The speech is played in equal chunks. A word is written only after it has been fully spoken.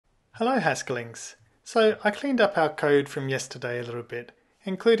Hello Haskellings. So I cleaned up our code from yesterday a little bit,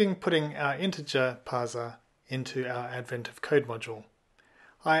 including putting our integer parser into our Advent of Code module.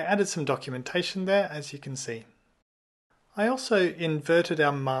 I added some documentation there, as you can see. I also inverted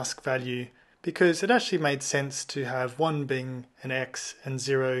our mask value because it actually made sense to have 1 being an x and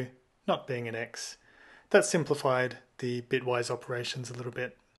 0 not being an x. That simplified the bitwise operations a little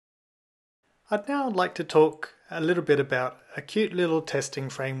bit. I'd now like to talk a little bit about a cute little testing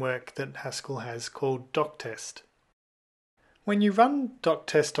framework that Haskell has called doctest. When you run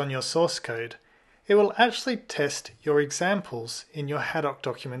doctest on your source code, it will actually test your examples in your Haddock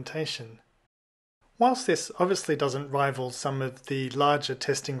documentation. Whilst this obviously doesn't rival some of the larger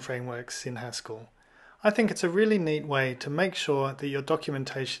testing frameworks in Haskell, I think it's a really neat way to make sure that your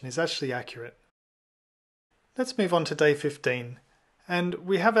documentation is actually accurate. Let's move on to day 15. And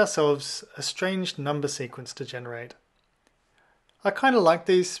we have ourselves a strange number sequence to generate. I kind of like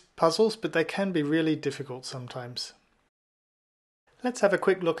these puzzles, but they can be really difficult sometimes. Let's have a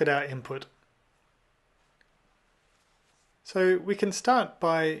quick look at our input. So we can start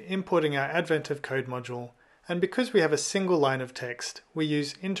by importing our Advent of Code module, and because we have a single line of text, we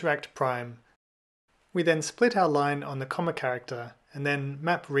use interact prime. We then split our line on the comma character and then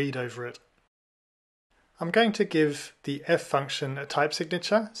map read over it. I'm going to give the f function a type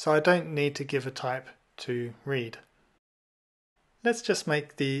signature, so I don't need to give a type to read. Let's just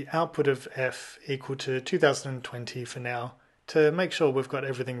make the output of f equal to 2020 for now, to make sure we've got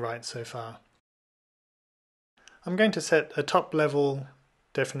everything right so far. I'm going to set a top level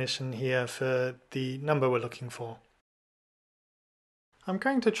definition here for the number we're looking for. I'm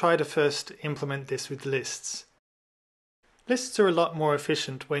going to try to first implement this with lists. Lists are a lot more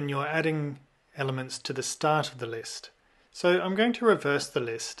efficient when you're adding elements to the start of the list. So I'm going to reverse the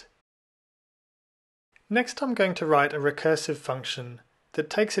list. Next I'm going to write a recursive function that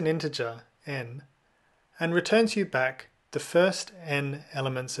takes an integer, n, and returns you back the first n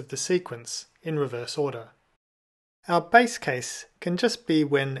elements of the sequence in reverse order. Our base case can just be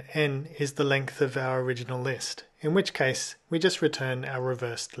when n is the length of our original list, in which case we just return our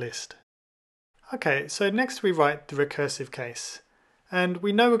reversed list. Okay, so next we write the recursive case. And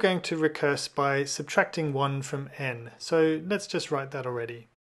we know we're going to recurse by subtracting 1 from n, so let's just write that already.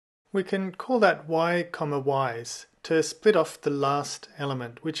 We can call that y, y's to split off the last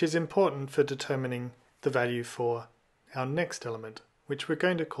element, which is important for determining the value for our next element, which we're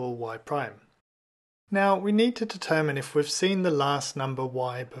going to call y prime. Now we need to determine if we've seen the last number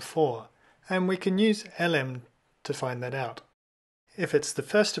y before, and we can use lm to find that out. If it's the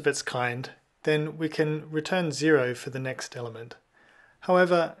first of its kind, then we can return 0 for the next element.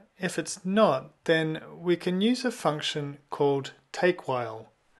 However, if it's not, then we can use a function called takeWhile.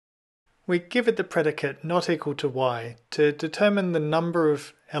 We give it the predicate not equal to y to determine the number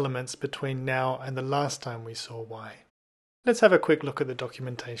of elements between now and the last time we saw y. Let's have a quick look at the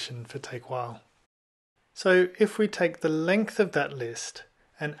documentation for takeWhile. So if we take the length of that list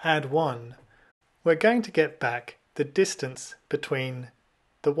and add 1, we're going to get back the distance between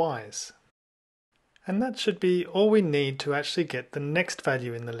the y's. And that should be all we need to actually get the next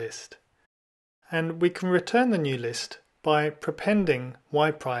value in the list. And we can return the new list by prepending y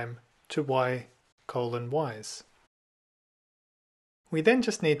prime to y colon y's. We then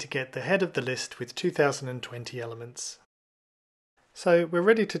just need to get the head of the list with 2020 elements. So we're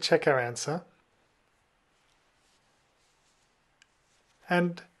ready to check our answer.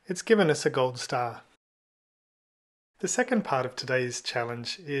 And it's given us a gold star. The second part of today's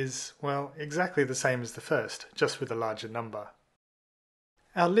challenge is, well, exactly the same as the first, just with a larger number.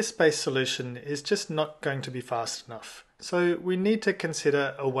 Our list-based solution is just not going to be fast enough, so we need to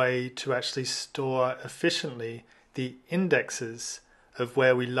consider a way to actually store efficiently the indexes of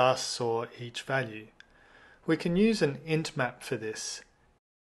where we last saw each value. We can use an IntMap for this.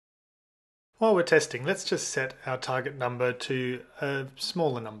 While we're testing, let's just set our target number to a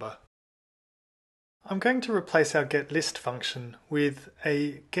smaller number. I'm going to replace our getList function with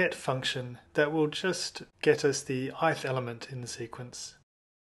a get function that will just get us the ith element in the sequence.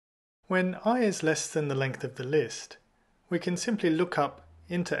 When I is less than the length of the list, we can simply look up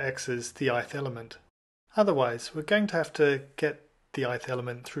into x's the ith element. Otherwise, we're going to have to get the ith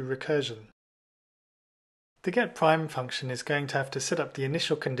element through recursion. The getPrime function is going to have to set up the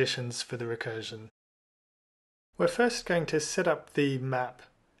initial conditions for the recursion. We're first going to set up the map,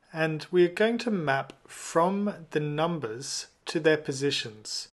 and we're going to map from the numbers to their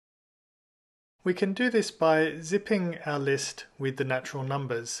positions. We can do this by zipping our list with the natural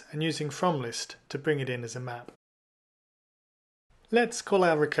numbers and using fromList to bring it in as a map. Let's call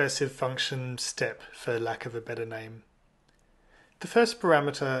our recursive function step for lack of a better name. The first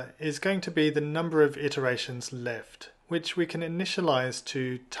parameter is going to be the number of iterations left, which we can initialize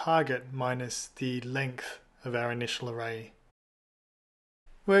to target minus the length of our initial array.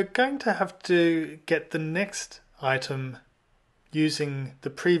 We're going to have to get the next item using the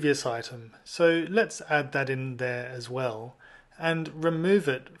previous item, so let's add that in there as well and remove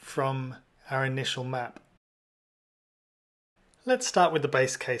it from our initial map. Let's start with the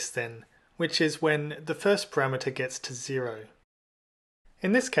base case then, which is when the first parameter gets to 0.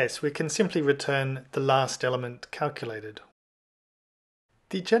 In this case, we can simply return the last element calculated.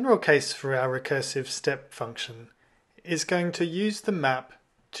 The general case for our recursive step function is going to use the map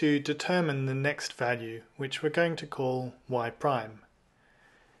to determine the next value, which we're going to call y'.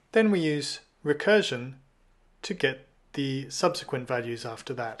 Then we use recursion to get the subsequent values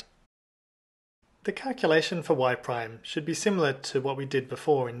after that. The calculation for y' should be similar to what we did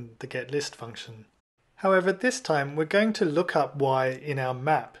before in the getList function. However, this time we're going to look up y in our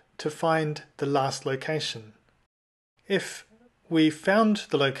map to find the last location. If we found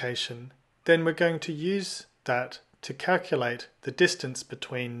the location, then we're going to use that to calculate the distance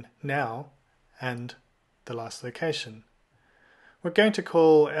between now and the last location. We're going to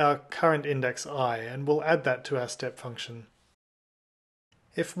call our current index I, and we'll add that to our step function.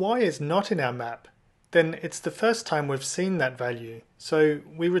 If y is not in our map, then it's the first time we've seen that value, so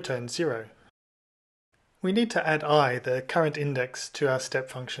we return 0. We need to add I, the current index, to our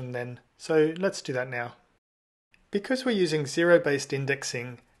step function then, so let's do that now. Because we're using zero-based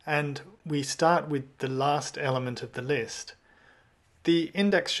indexing and we start with the last element of the list, the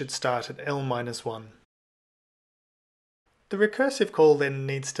index should start at L-1. The recursive call then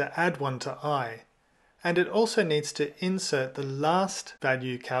needs to add 1 to I, and it also needs to insert the last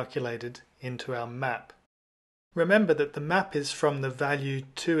value calculated into our map. Remember that the map is from the value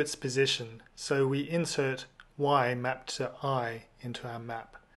to its position, so we insert y mapped to I into our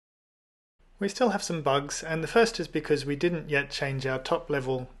map. We still have some bugs, and the first is because we didn't yet change our top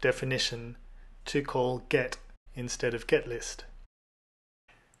level definition to call get instead of getList.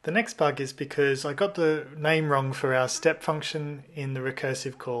 The next bug is because I got the name wrong for our step function in the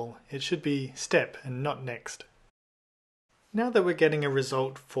recursive call. It should be step and not next. Now that we're getting a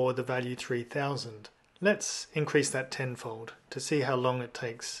result for the value 3000, let's increase that tenfold to see how long it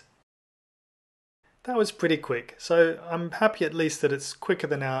takes. That was pretty quick, so I'm happy at least that it's quicker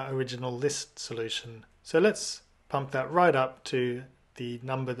than our original list solution. So let's pump that right up to the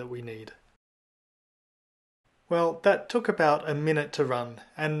number that we need. Well, that took about a minute to run,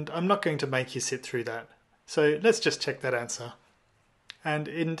 and I'm not going to make you sit through that. So let's just check that answer. And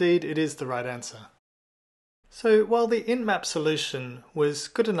indeed, it is the right answer. So while the IntMap solution was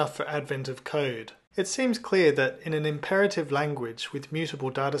good enough for advent of code, it seems clear that in an imperative language with mutable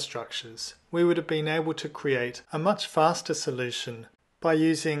data structures, we would have been able to create a much faster solution by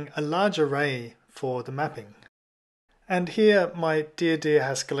using a large array for the mapping. And here, my dear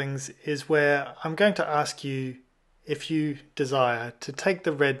Haskellings, is where I'm going to ask you, if you desire, to take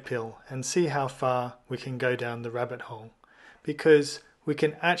the red pill and see how far we can go down the rabbit hole, because we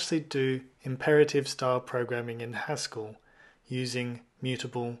can actually do imperative style programming in Haskell using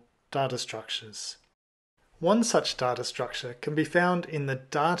mutable data structures. One such data structure can be found in the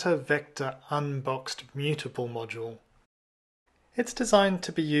Data.Vector.Unboxed.Mutable module. It's designed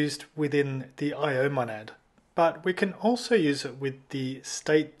to be used within the I/O monad, but we can also use it with the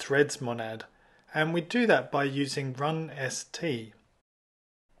state threads monad, and we do that by using run_st.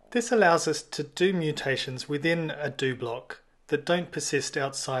 This allows us to do mutations within a do block that don't persist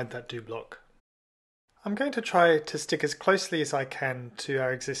outside that do block. I'm going to try to stick as closely as I can to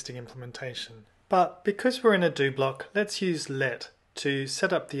our existing implementation. But because we're in a do block, let's use let to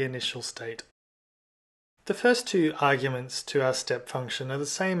set up the initial state. The first two arguments to our step function are the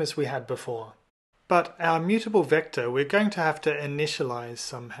same as we had before. But our mutable vector we're going to have to initialize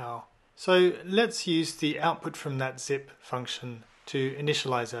somehow. So let's use the output from that zip function to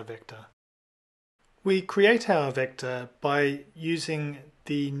initialize our vector. We create our vector by using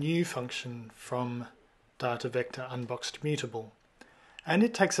the new function from Data.Vector.Unboxed.Mutable. And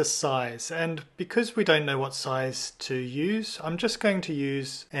it takes a size, and because we don't know what size to use, I'm just going to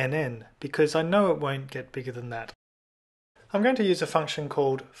use nn, because I know it won't get bigger than that. I'm going to use a function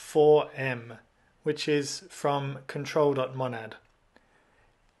called form, which is from control.monad.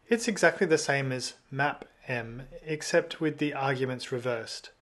 It's exactly the same as mapm, except with the arguments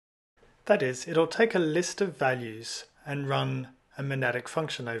reversed. That is, it'll take a list of values and run a monadic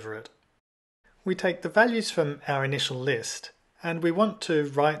function over it. We take the values from our initial list, and we want to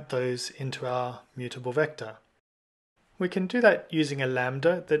write those into our mutable vector. We can do that using a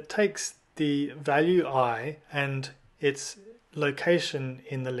lambda that takes the value I and its location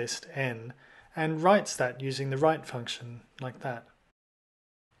in the list n and writes that using the write function, like that.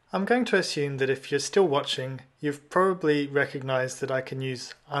 I'm going to assume that if you're still watching, you've probably recognized that I can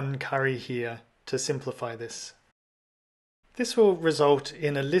use uncurry here to simplify this. This will result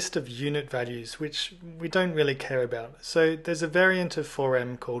in a list of unit values which we don't really care about, so there's a variant of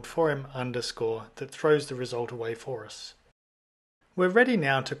form called form underscore that throws the result away for us. We're ready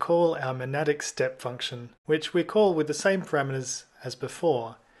now to call our monadic step function, which we call with the same parameters as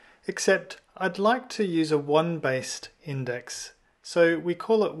before, except I'd like to use a 1-based index, so we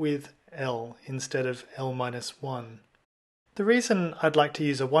call it with L instead of L-1. The reason I'd like to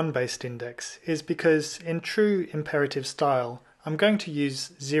use a 1-based index is because in true imperative style, I'm going to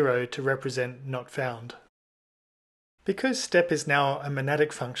use 0 to represent not found. Because step is now a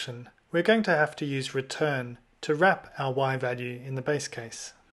monadic function, we're going to have to use return to wrap our y value in the base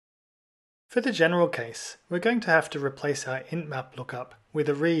case. For the general case, we're going to have to replace our IntMap lookup with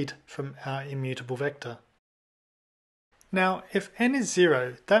a read from our immutable vector. Now, if n is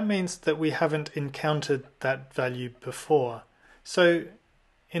 0, that means that we haven't encountered that value before. So,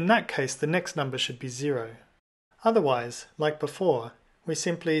 in that case, the next number should be 0. Otherwise, like before, we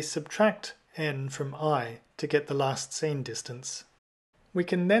simply subtract n from I to get the last seen distance. We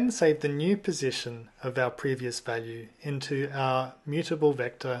can then save the new position of our previous value into our mutable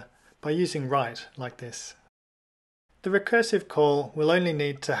vector by using write like this. The recursive call will only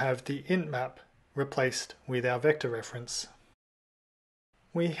need to have the IntMap replaced with our vector reference.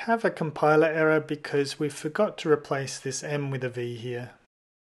 We have a compiler error because we forgot to replace this m with a v here.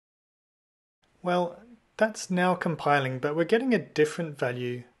 Well, that's now compiling, but we're getting a different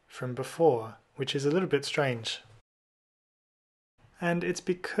value from before, which is a little bit strange. And it's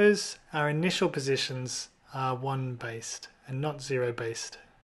because our initial positions are 1-based and not 0-based.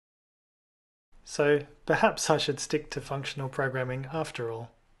 So perhaps I should stick to functional programming after all.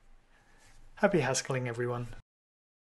 Happy Haskelling, everyone.